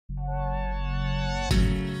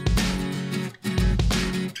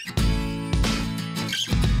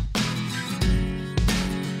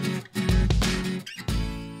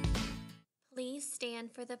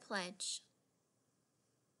for the pledge.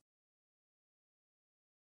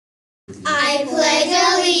 I pledge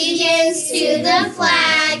allegiance to the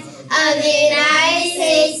flag of the United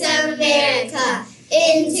States of America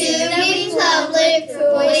and to the republic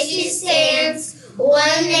for which it stands,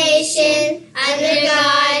 one nation, under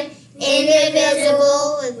God,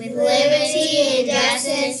 indivisible, with liberty and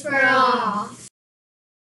justice for all.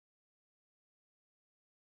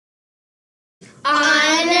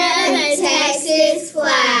 Honor the Texas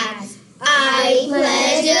flag. I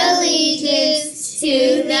pledge allegiance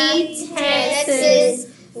to the Texas,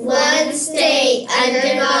 one state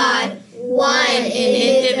under God, one and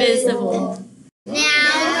indivisible.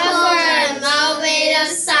 Now for a moment of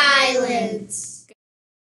silence.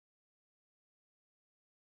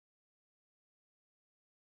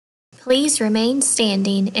 Please remain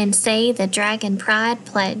standing and say the Dragon Pride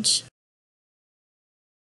Pledge.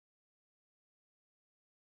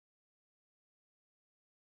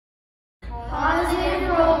 Positive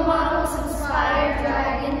role models inspire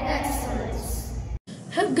dragon excellence.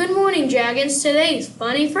 Good morning, Dragons. Today's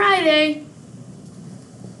Funny Friday.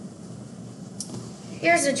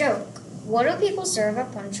 Here's a joke. What do people serve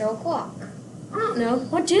at Punch-O Clock? I don't know.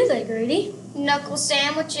 What do they, Grady? Knuckle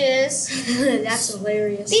sandwiches. That's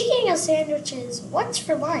hilarious. Speaking of sandwiches, what's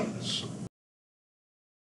for lunch?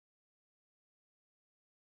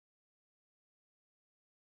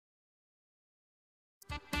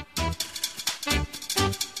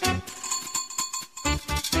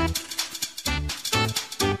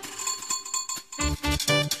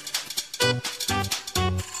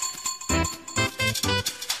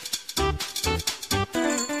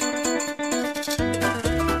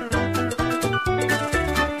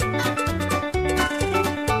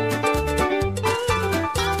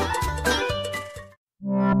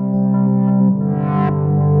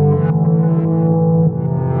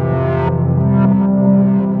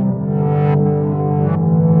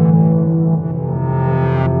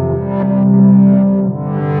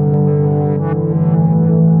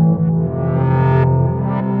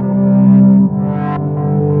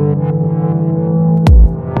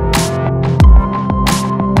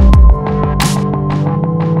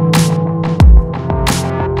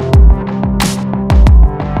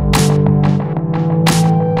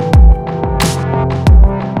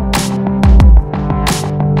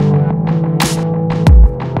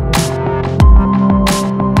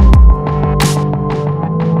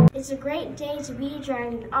 It's a great day to be a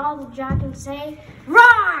dragon. All the dragons say,